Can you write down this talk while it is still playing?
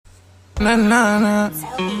Nah, nah, nah.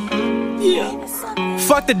 Yeah.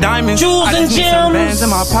 Fuck the diamonds. Jewels I and just need some bands gems. in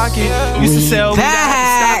my pocket. Used to sell weed, I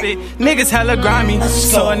had to stop it. Niggas hella grimy,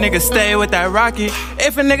 so a nigga stay with that rocket.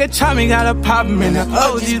 If a nigga try me, gotta pop him in the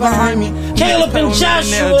OGs behind me. Caleb and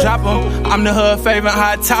Joshua. Drop him. I'm the hood favorite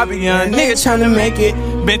hot topic, young nigga tryna make it.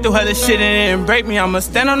 Been through hella shit and it didn't break me. I'ma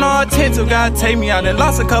stand on all 10 till God take me out. And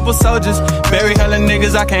lost a couple soldiers. Bury hella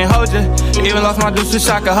niggas, I can't hold ya. Even lost my dudes, wish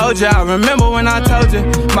I could hold ya. I remember when I told ya,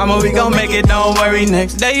 mama, we gon' make it, don't worry.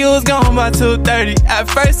 Next day you was gone by 2:30. At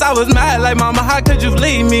first I was mad, like, mama, how could you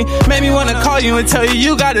leave me? Made me wanna call you and tell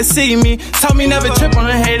you gotta see me. Told me never trip on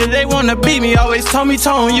a hater, they wanna beat me. Always told me,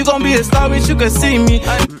 Tone, you gon' be a star, wish you could see me.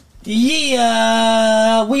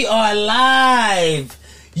 Yeah, we are live.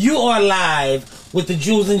 You are live with the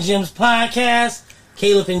Jewels and Gems podcast.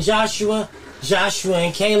 Caleb and Joshua. Joshua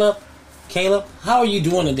and Caleb. Caleb, how are you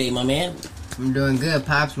doing today, my man? I'm doing good,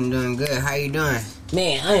 Pops. I'm doing good. How you doing?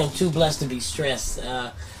 Man, I am too blessed to be stressed.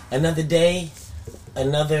 Another day,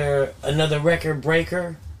 another record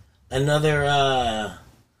breaker, another a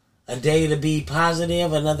day to be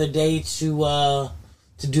positive, another day to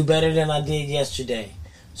do better than I did yesterday.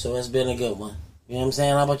 So it's been a good one. You know what I'm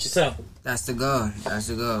saying? How about yourself? That's the goal. That's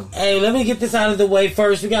the goal. Hey, let me get this out of the way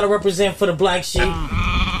first. We got to represent for the black sheep.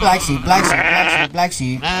 Black sheep, black sheep, black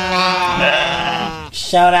sheep, black sheep.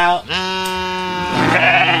 Shout out.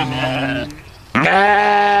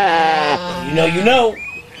 You know.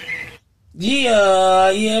 Yeah,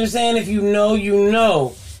 you know what I'm saying? If you know, you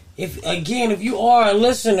know. If you are a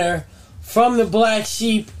listener from the black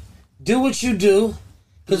sheep, do what you do.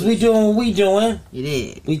 Because we doing what we doing. You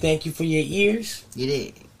did. We thank you for your ears. You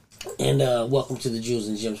did. And welcome to the Jewels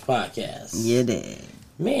and Gems podcast. You did.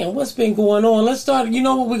 Man, what's been going on? Let's start. You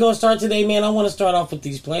know what we're going to start today, man? I want to start off with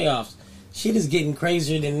these playoffs. Shit is getting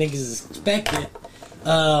crazier than niggas expected.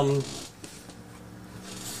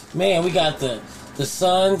 Man, we got the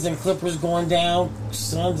Suns and Clippers going down.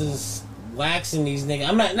 Suns is waxing these niggas.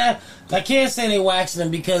 I can't say they waxing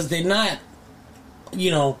them because they're not,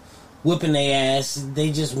 whipping their ass.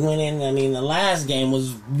 They just went in. I mean, the last game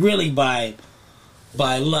was really by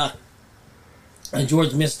luck. And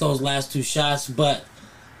George missed those last two shots. But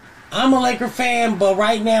I'm a Laker fan, but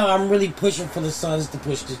right now I'm really pushing for the Suns to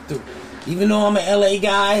push this through. Even though I'm an LA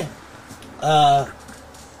guy,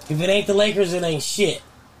 if it ain't the Lakers, it ain't shit.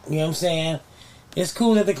 You know what I'm saying? It's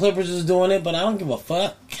cool that the Clippers is doing it, but I don't give a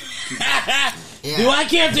fuck. Yeah. Do I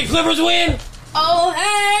care if the Clippers win? Oh,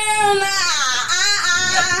 hell nah.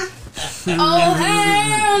 Oh,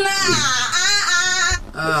 hell nah.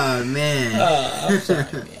 Oh, man. I'm sorry,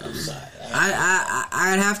 man. I'm sorry.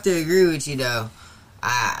 I'd have to agree with you, though.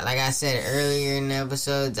 Like I said earlier in the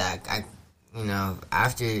episodes,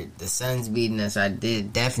 after the Suns beating us, I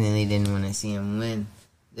definitely didn't want to see them win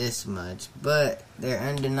this much. But they're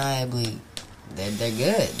undeniably, they're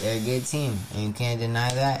good. They're a good team, and you can't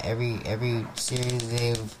deny that. Every series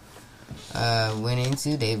they've went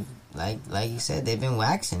into, they've like you said, they've been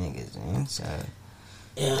waxing niggas, man. So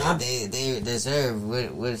yeah, they deserve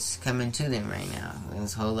what's coming to them right now.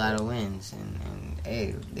 There's a whole lot of wins, and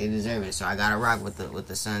hey, they deserve it. So I gotta rock with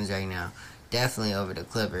the Suns right now, definitely over the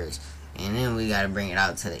Clippers. And then we gotta bring it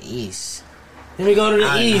out to the East. Let me go to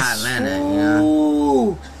the East. Hot Atlanta,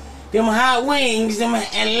 Ooh, them hot wings, them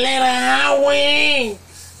Atlanta hot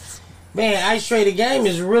wings. Man, Ice Trader Game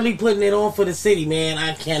is really putting it on for the city, man.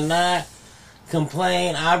 I cannot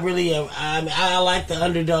complain. I like the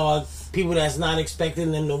underdog, people that's not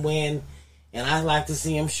expecting them to win, and I like to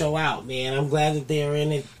see them show out, man. I'm glad that they're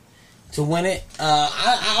in it to win it.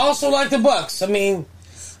 I also like the Bucks. I mean,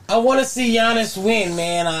 I want to see Giannis win,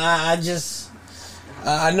 man. I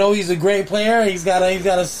know he's a great player. He's got a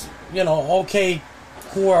okay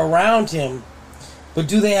core around him, but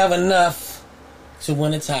do they have enough to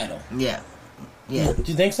win a title? Yeah. Do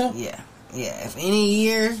you think so? Yeah. If any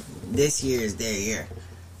year, this year is their year.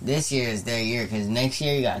 This year is their year, because next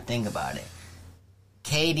year you gotta think about it.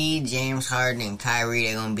 KD, James Harden, and Kyrie,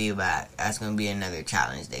 they're gonna be back. That's gonna be another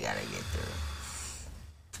challenge they gotta get through.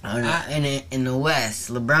 In the West,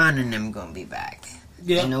 LeBron and them gonna be back.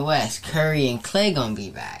 Yeah. In the West, Curry and Clay gonna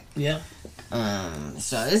be back. Yeah.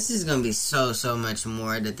 So this is gonna be so much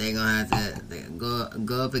more that they're gonna have to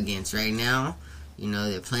go up against right now.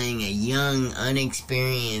 They're playing a young,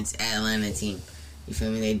 unexperienced Atlanta team. You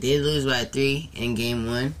feel me? They did lose by 3 in game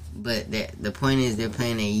 1, but the point is they're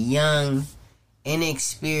playing a young,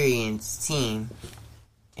 inexperienced team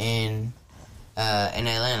in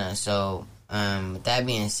Atlanta. So, with that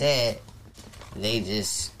being said, they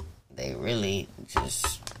really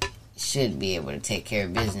just should be able to take care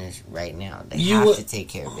of business right now. They have to take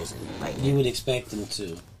care of business right now. You would expect them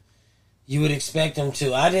to. you would expect them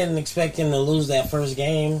to. I didn't expect them to lose that first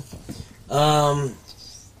game.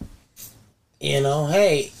 You know,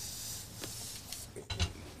 hey,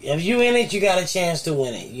 if you in it, you got a chance to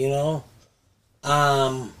win it, you know?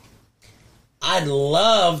 I'd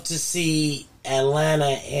love to see Atlanta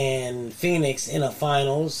and Phoenix in the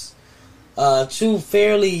finals. Two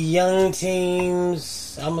fairly young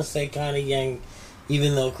teams. I'm gonna say kind of young,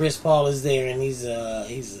 even though Chris Paul is there and he's a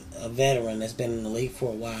veteran that's been in the league for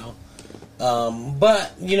a while.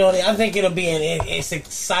 But you know, I think it'll be it's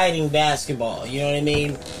exciting basketball. You know what I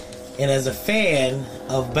mean? And as a fan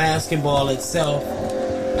of basketball itself,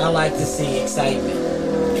 I like to see excitement.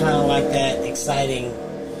 Kind of like that exciting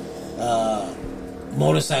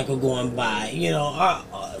motorcycle going by. You know, our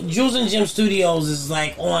Jules and Jim Studios is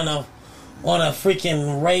like on a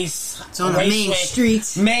freaking race. It's on the main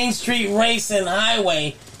streets. Main street racing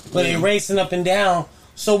highway, but they're racing up and down.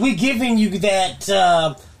 So we giving you that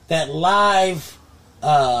live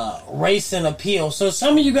racing appeal. So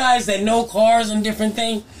some of you guys that know cars and different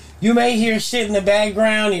things, you may hear shit in the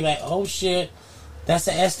background. You're like, oh shit, that's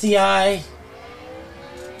a STI.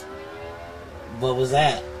 What was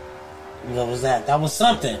that? What was that? That was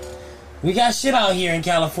something. We got shit out here in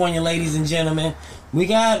California, ladies and gentlemen. We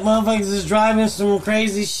got motherfuckers that's driving some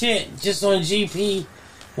crazy shit just on GP,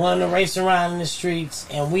 wanting to race around in the streets,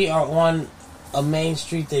 and we are on a main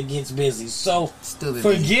street that gets busy. So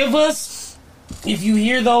forgive us if you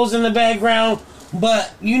hear those in the background,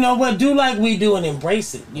 but you know what? Do like we do and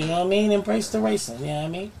embrace it. You know what I mean? Embrace the racing. You know what I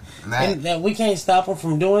mean? Right. And that we can't stop them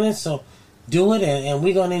from doing it, so do it, and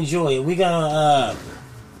we're gonna enjoy it. We're gonna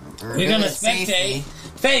spectate.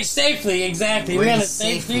 Safely, exactly. We're gonna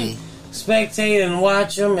safely spectate and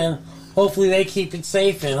watch them, and hopefully they keep it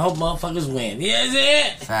safe, and hope motherfuckers win. Yes,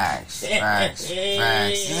 it. Facts. Facts.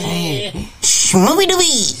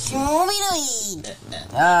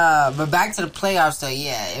 But back to the playoffs, though.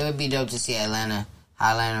 Yeah, it would be dope to see Atlanta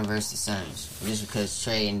versus Suns, just because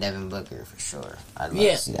Trey and Devin Booker for sure. I'd love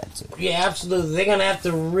to see that too. Yeah, absolutely. They're gonna have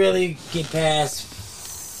to really get past.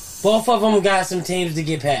 Both of them got some teams to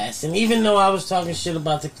get past, and even though I was talking shit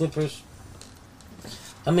about the Clippers,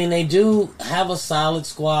 I mean they do have a solid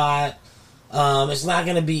squad. It's not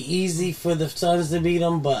gonna be easy for the Suns to beat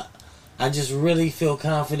them, but I just really feel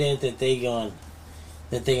confident that they gonna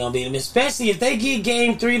beat them, especially if they get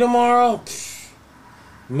Game 3 tomorrow.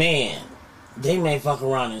 Man, they may fuck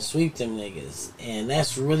around and sweep them niggas, and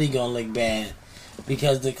that's really gonna look bad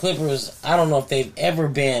because the Clippers, I don't know if they've ever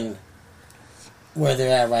been where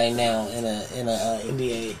they're at right now in a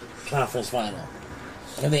NBA conference final.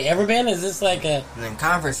 Have they ever been? Is this like a in the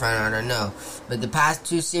conference final? I don't know, but the past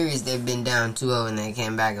two series they've been down 2-0 and they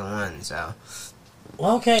came back and won. So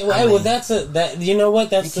okay, well, that's you know what?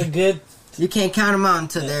 That's a good. You can't count them out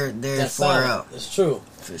until they're 4-0. That's true.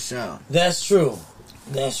 For sure. That's true.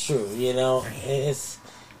 You know,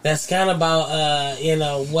 that's kind of about you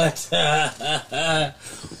know what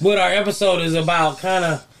what our episode is about. Kind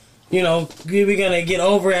of, you know, we're gonna get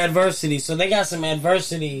over adversity. So they got some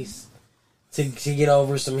adversities to get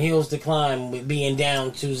over, some hills to climb with being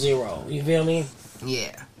down 2-0. You feel me?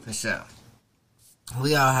 Yeah, for sure.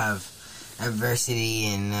 We all have adversity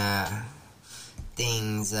and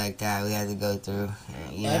things like that we have to go through.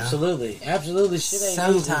 You know? Absolutely. Shit ain't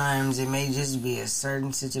sometimes easy. It may just be a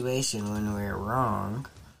certain situation when we're wrong.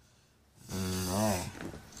 Hey.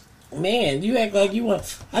 Man, you act like you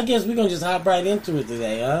want. I guess we're gonna just hop right into it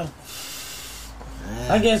today, huh?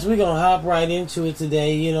 I guess we're gonna hop right into it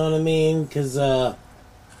today. You know what I mean? Because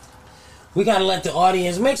we gotta let the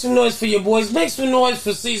audience make some noise for your boys. Make some noise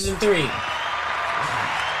for season 3. You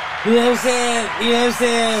know what I'm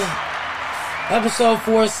saying? Episode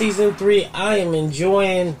 4, season 3. I am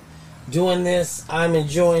enjoying doing this. I'm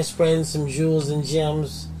enjoying spreading some jewels and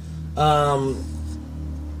gems.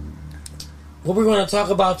 What we're going to talk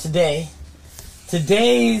about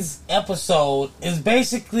today's episode is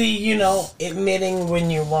basically, you know, admitting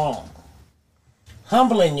when you're wrong.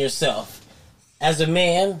 Humbling yourself as a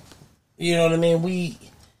man. You know what I mean?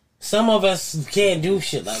 Some of us can't do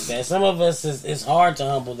shit like that. Some of us, it's hard to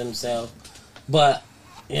humble themselves. But,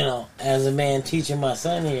 you know, as a man teaching my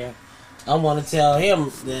son here, I want to tell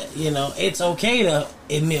him that, you know, it's okay to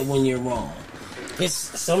admit when you're wrong. It's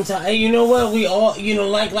sometimes, hey, you know what? We all, you know,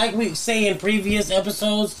 like we say in previous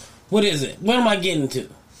episodes, what is it? What am I getting to?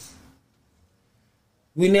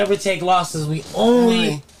 We never take losses. We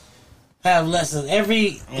only have lessons.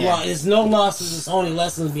 There's no losses. It's only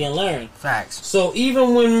lessons being learned. Facts. So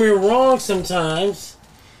even when we're wrong sometimes,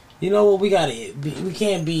 you know what? We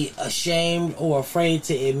can't be ashamed or afraid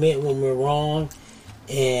to admit when we're wrong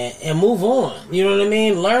and move on. You know what I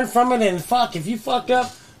mean? Learn from it and fuck. If you fuck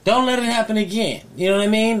up, Don't let it happen again. You know what I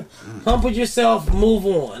mean? Humble yourself, move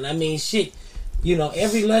on. I mean, shit. You know,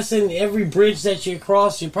 every lesson, every bridge that you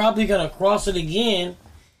cross, you're probably going to cross it again.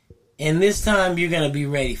 And this time, you're going to be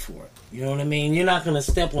ready for it. You know what I mean? You're not going to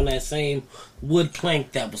step on that same wood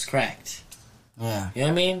plank that was cracked. Yeah. You know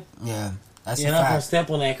what I mean? Yeah. You're not going to step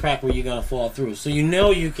on that crack where you're going to fall through. So you know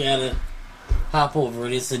you got to hop over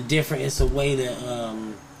it. It's a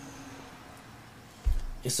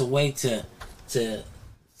way to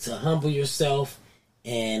humble yourself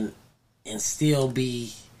and still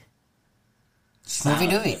be Scooby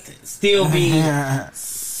Dooby. Still be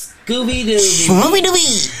Scooby Dooby. Scooby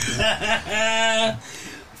Dooby.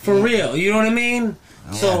 For real, you know what I mean?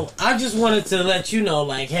 Yeah. So I just wanted to let you know,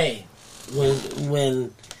 like, hey,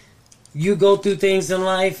 when you go through things in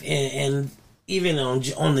life and even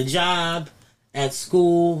on the job, at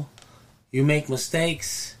school, you make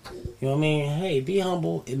mistakes. You know what I mean? Hey, be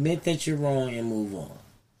humble, admit that you're wrong, and move on.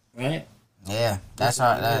 Right? Yeah, that's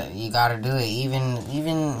all. You gotta do it, even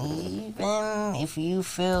if you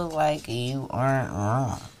feel like you aren't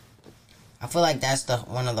wrong. I feel like that's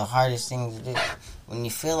one of the hardest things to do. When you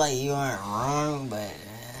feel like you aren't wrong, but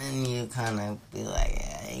then you kind of be like,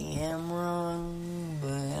 I am wrong, but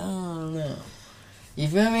I don't know. You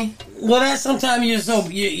feel me? Well, that's sometimes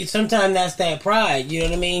sometimes that's that pride. You know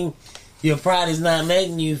what I mean? Your pride is not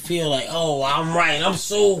letting you feel like, oh, I'm right. I'm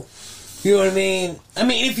so. You know what I mean?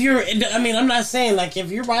 I'm not saying, like,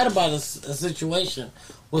 if you're right about a situation,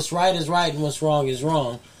 what's right is right and what's wrong is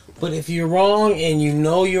wrong. But if you're wrong and you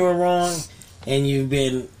know you're wrong and you've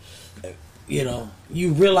been, you know,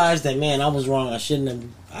 you realize that, man, I was wrong. I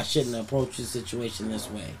shouldn't approach the situation this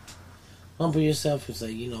way. Humble yourself and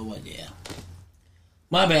say, you know what, yeah.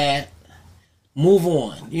 My bad. Move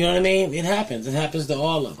on. You know what I mean? It happens. It happens to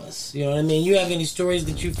all of us. You know what I mean? You have any stories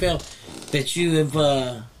that you felt that you have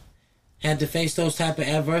had to face those type of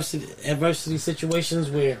adversity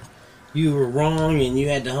situations where you were wrong and you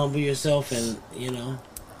had to humble yourself and, you know?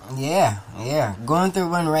 Yeah. Going through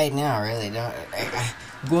one right now, really.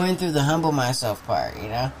 Going through the humble myself part, you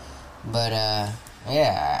know? But,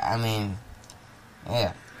 yeah,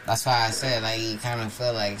 that's why I said, like, you kind of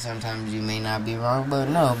feel like sometimes you may not be wrong, but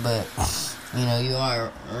you know, you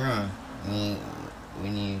are wrong.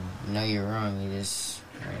 When you know you're wrong, you just...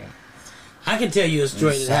 Right. I can tell you a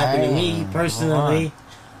story that happened to me personally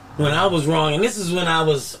when I was wrong, and this is when I'm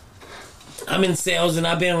in sales, and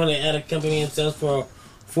I've been at a company in sales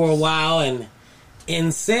for a while, and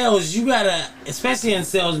in sales, you gotta, especially in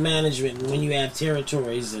sales management, when you have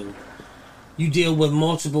territories and you deal with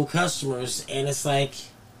multiple customers, and it's like,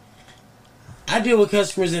 I deal with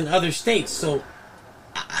customers in other states, so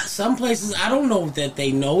some places, I don't know that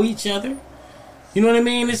they know each other. You know what I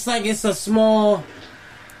mean? It's like, it's a small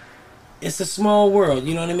world,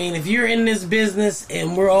 you know what I mean? If you're in this business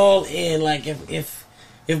and we're all in, like, if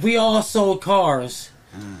we all sold cars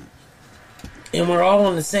and we're all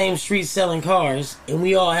on the same street selling cars and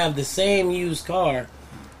we all have the same used car,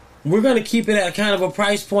 we're going to keep it at kind of a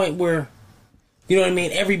price point where, you know what I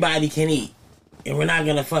mean, everybody can eat. And we're not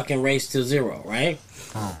going to fucking race to zero, right?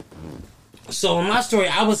 So in my story,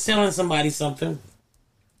 I was selling somebody something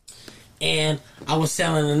and I was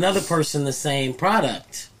selling another person the same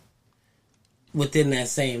product within that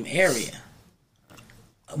same area,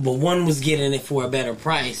 but one was getting it for a better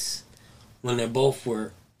price when they both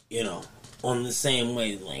were, you know, on the same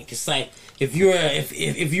wavelength. It's like if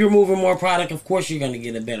you're moving more product, of course you're going to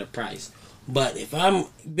get a better price. But if I'm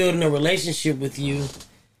building a relationship with you,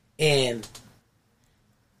 and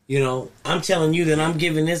you know I'm telling you that I'm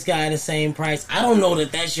giving this guy the same price, I don't know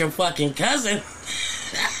that that's your fucking cousin.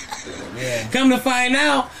 Yeah. Come to find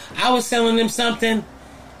out, I was selling him something.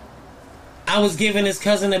 I was giving his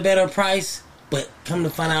cousin a better price, but come to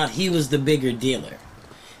find out, he was the bigger dealer.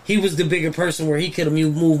 He was the bigger person where he could have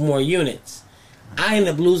moved more units. I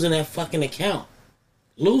ended up losing that fucking account.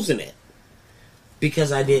 Losing it.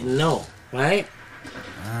 Because I didn't know, right?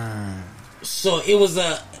 So it was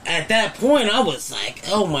at that point, I was like,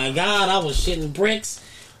 oh my God, I was shitting bricks.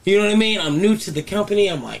 You know what I mean? I'm new to the company.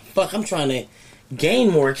 I'm like, fuck, I'm trying to gain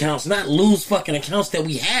more accounts, not lose fucking accounts that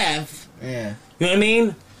we have. Yeah. You know what I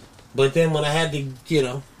mean? But then when I had to, you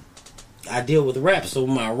know, I deal with reps, so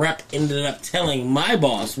my rep ended up telling my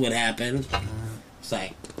boss what happened. It's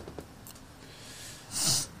like,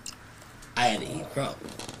 I had to eat crow.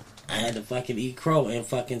 I had to fucking eat crow and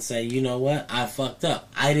fucking say, you know what? I fucked up.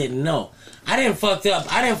 I didn't know. I didn't fuck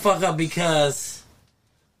up because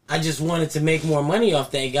I just wanted to make more money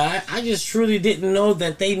off that guy. I just truly didn't know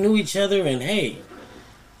that they knew each other and hey.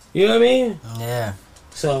 You know what I mean? Yeah.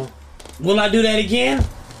 So, will I do that again?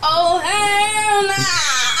 Oh, hell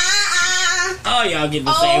All y'all get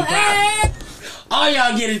the same price. All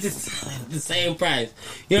y'all get it the same price.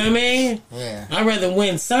 You know what I mean? Yeah. I'd rather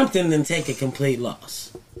win something than take a complete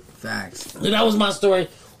loss. Facts. That was my story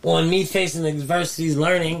on me facing adversities,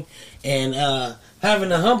 learning, and having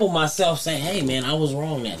to humble myself, say, hey, man, I was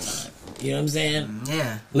wrong that time. You know what I'm saying?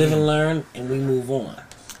 Yeah. Live and learn, and we move on.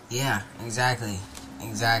 Yeah, exactly.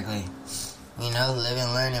 Exactly. You know, live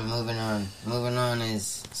and learn and moving on. Moving on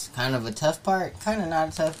is kind of a tough part. Kind of not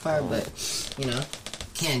a tough part, but, you know,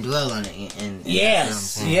 can't dwell on it. And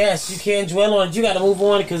Yes, you can't dwell on it. You got to move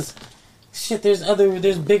on because, shit, there's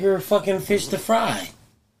bigger fucking fish to fry.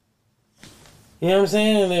 You know what I'm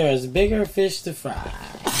saying? There's bigger fish to fry.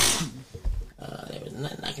 There was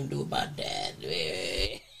nothing I can do about that.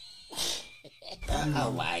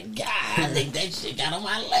 Oh my God, I think that shit got on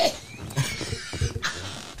my leg.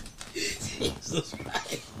 Jesus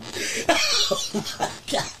Christ. Oh my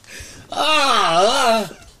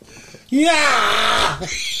God. Yeah.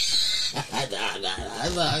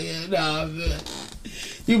 No, I'm good.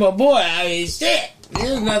 You my boy, I mean, shit.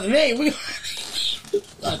 There's another name. We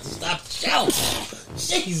got to stop the show.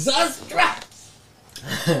 Jesus Christ.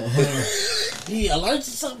 You allergic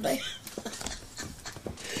to something?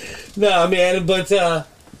 No, man, but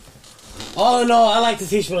all in all, I like to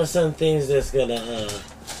teach my son things that's gonna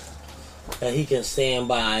that he can stand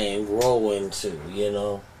by and grow into, you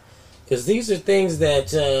know, because these are things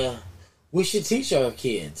that we should teach our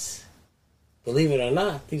kids. Believe it or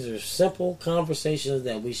not, these are simple conversations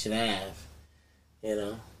that we should have. You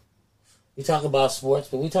know, we talk about sports,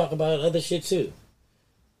 but we talk about other shit too.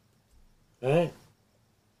 All right.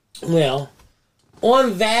 Well,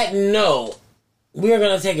 on that note, we are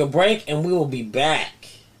going to take a break and we will be back.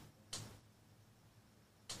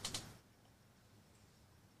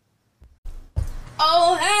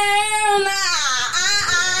 Oh, hell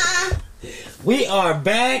nah. We are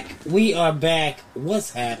back. We are back.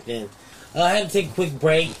 What's happening? I had to take a quick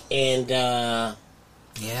break and yeah.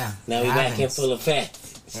 Now we back in full effect.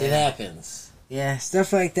 It happens. Yeah,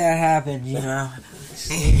 stuff like that happens, you know.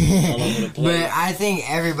 All over the place. But I think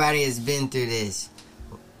everybody has been through this.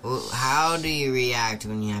 How do you react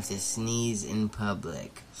when you have to sneeze in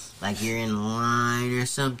public? Like you're in line or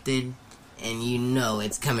something, and you know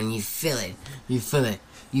it's coming. You feel it. You feel it.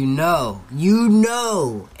 You know. And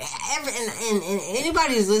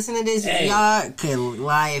anybody who's listening to this, y'all can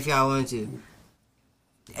lie if y'all want to.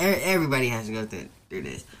 Everybody has to go through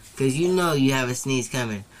this. Because you know you have a sneeze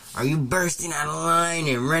coming. Are you bursting out of line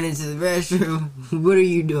and running to the restroom? What are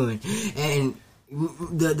you doing? And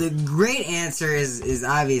the great answer is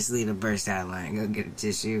obviously to burst out of line, go get a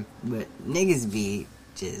tissue. But niggas be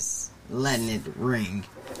just letting it ring.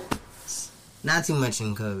 Not too much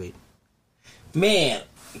in COVID. Man,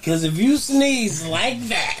 because if you sneeze like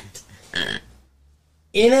that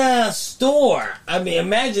in a store, I mean,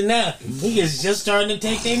 imagine now, niggas just starting to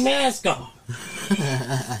take their mask off.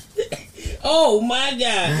 Oh my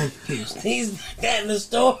God. You sneeze like that in the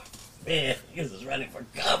store? Man, niggas is running for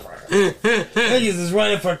cover. Niggas is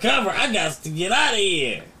running for cover. I got to get out of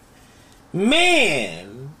here.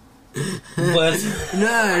 Man. But no,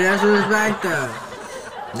 that's a fact though.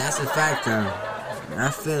 That's a fact though. I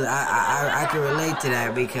feel I can relate to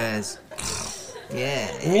that because man,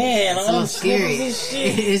 it's a little scary.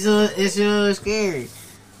 It's a little scary.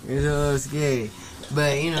 It's a little scary.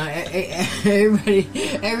 But you know,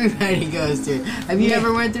 everybody goes through it. Have you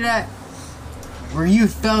ever went through that? Where you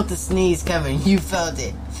felt the sneeze coming, you felt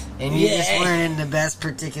it, and you just weren't in the best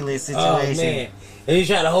particular situation. Oh man! And you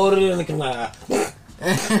try to hold it in and come out. Looking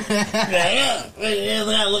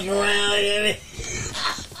around.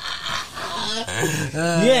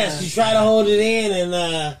 Yes, you try to hold it in,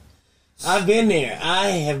 and I've been there. I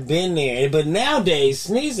have been there. But nowadays,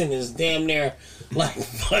 sneezing is damn near like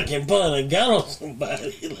fucking pulling a gun on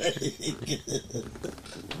somebody.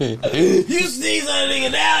 You sneeze on a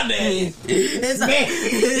nigga nowadays,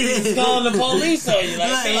 it's calling the police on you.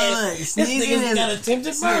 Like, man, this nigga's got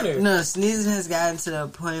attempted murder. No, sneezing has gotten to the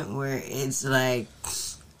point where it's like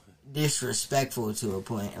disrespectful to a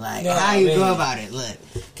point. Like, how you go about it, look.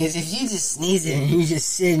 Because if you just sneezing and you just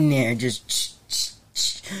sitting there just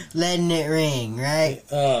letting it ring, right?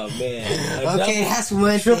 Oh, man. Okay, that's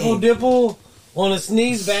one triple thing. Dipple on a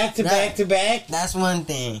sneeze back to back to back. That's one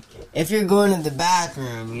thing. If you're going to the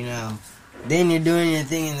bathroom, you know, then you're doing your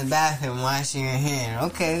thing in the bathroom, washing your hand.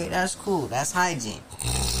 Okay, that's cool. That's hygiene.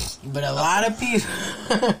 But a lot of people...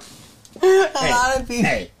 lot of people...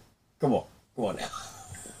 Hey, come on now.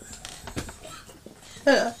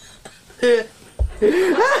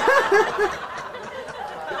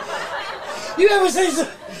 You ever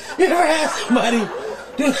had somebody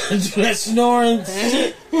do that snoring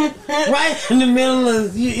shit? right in the middle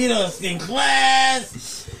of, you know, in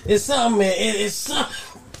class. It's something, man. It's something.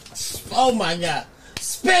 Oh my God.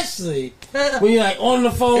 Especially when you're like on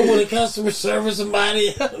the phone with a customer service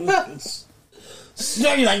somebody.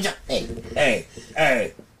 So you're like,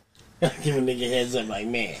 hey. Give a nigga a heads up like,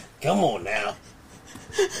 man, come on now.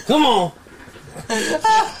 Come on.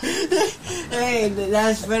 Hey,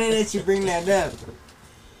 that's funny that you bring that up.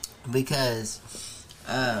 Because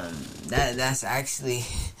that's actually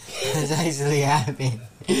happened.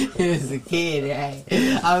 It was a kid, right?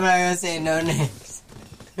 I'm not gonna say no names.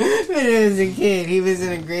 But it was a kid. He was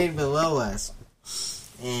in a grade below us.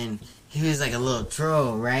 And he was like a little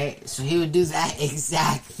troll, right? So he would do that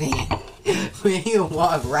exact thing when he would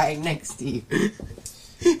walk right next to you.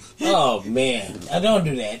 Oh man, I don't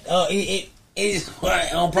do that. Oh, it's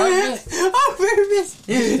on purpose. On purpose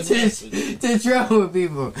to troll with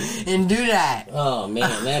people and do that. Oh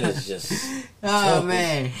man, that is just. Oh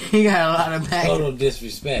man, he got a lot of back. Total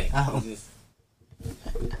disrespect. Oh.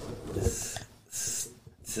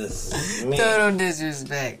 Just, man. Total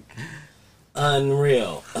disrespect.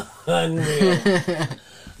 Unreal. I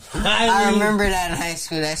remember that in high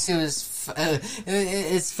school. That shit was.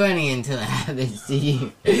 It's funny until it happens to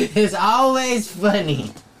you. It's always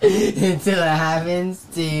funny until it happens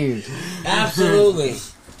to you. Absolutely.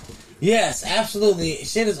 Yes, absolutely.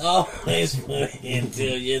 Shit is always funny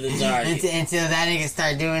until you're the target. Until that nigga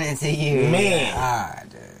start doing it to you. Man. Ah,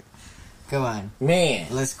 dude. Come on. Man.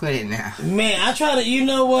 Let's quit it now. Man, I try to, you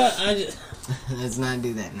know what? Let's not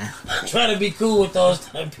do that now. I try to be cool with those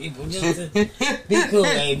type of people. Just to be cool,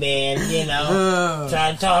 hey man, you know.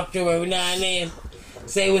 Try to talk to them every now and then.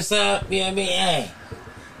 Say what's up, you know what I mean? Hey.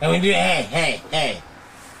 And we do hey.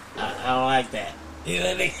 I don't like that. You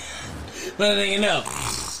know, let a nigga know.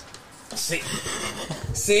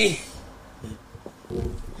 See?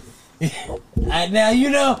 Now, you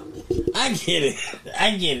know, I get it.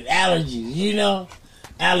 Allergies, you know?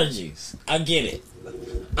 Allergies. I get it.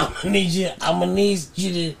 I'm gonna need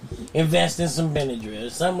you to invest in some Benadryl,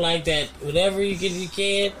 something like that. Whatever you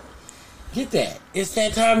can, get that. It's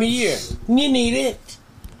that time of year. You need it.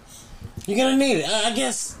 You're gonna need it. I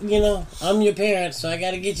guess, you know, I'm your parent, so I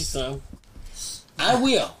gotta get you some. I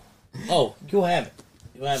will. Oh, you'll have it.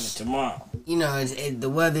 You'll have it tomorrow. You know, the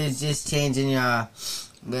weather's just changing, y'all.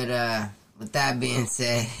 But with that being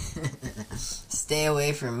said, stay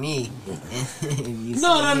away from me.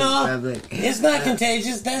 No. It's not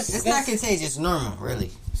contagious. It's not contagious. It's normal, really.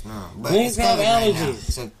 It's normal. But it's have allergies. Right,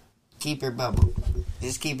 so keep your bubble.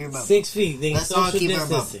 Just keep your bubble. 6 feet. Let's all keep our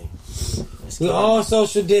bubble. We're all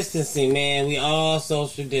social distancing, man. We all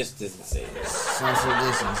social distancing. Social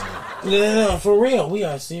distancing. No, for real. We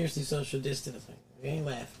are seriously social distancing. We ain't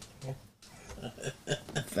laughing.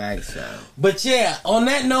 Facts, so. But yeah, on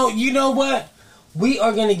that note, you know what? We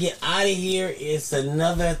are going to get out of here. It's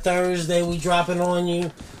another Thursday we dropping on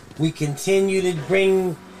you. We continue to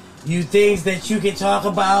bring you things that you can talk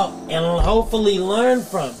about and hopefully learn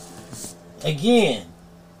from. Again,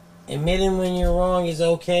 admitting when you're wrong is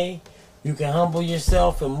okay. You can humble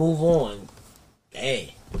yourself and move on.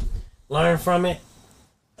 Hey, learn from it.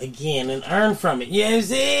 Again, and earn from it. Yes,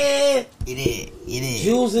 it is.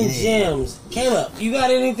 Jewels and gems. Caleb, you got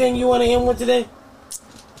anything you want to end with today?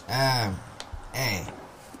 Hey,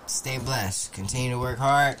 stay blessed. Continue to work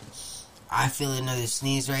hard. I feel another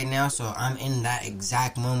sneeze right now, so I'm in that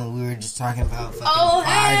exact moment we were just talking about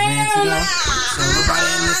 5 minutes ago. So we're about to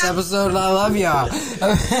end this episode. I love y'all.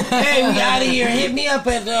 Hey, we out of here. Hit me up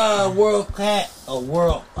at World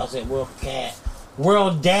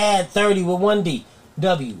Dad 30 with 1D.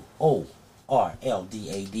 WORLDAD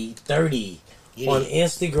 30 on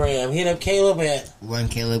Instagram. Hit up Caleb at 1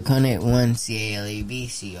 Caleb Conant, 1 CALEB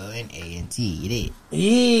CONANT.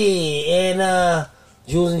 Yeah, and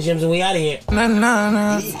Jewels and Gems, and we out of here.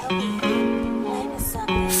 Nah.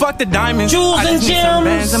 Fuck the diamonds. Jewels I and just need some gems.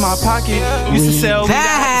 bands in my pocket. Used to sell weed, I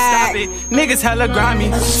had to stop it. Niggas hella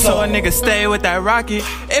grimy, so a nigga stay with that rocket.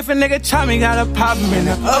 If a nigga try me, gotta pop him in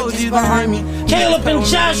the OGs behind me. Caleb and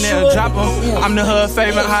Joshua. Drop him. I'm the hood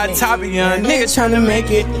favorite hot topic, young nigga tryna make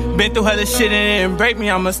it. Been through hella shit and it didn't break me.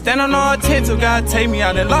 I'ma stand on all 10 till God take me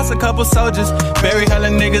out. And lost a couple soldiers. Bury hella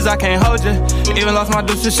niggas, I can't hold ya. Even lost my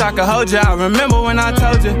deuce, I could hold ya. I remember when I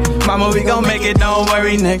told ya, mama, we gon' make it, don't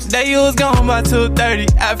worry. Next day you was gone by 2:30.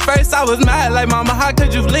 At first I was mad, like mama, how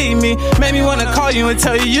could you leave me? Made me wanna call you and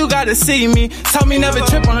tell you you gotta see me. Told me never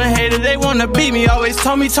trip on a hater, they wanna beat me. Always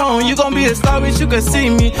told me, Tone, you gon' be a star, wish you could see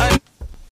me.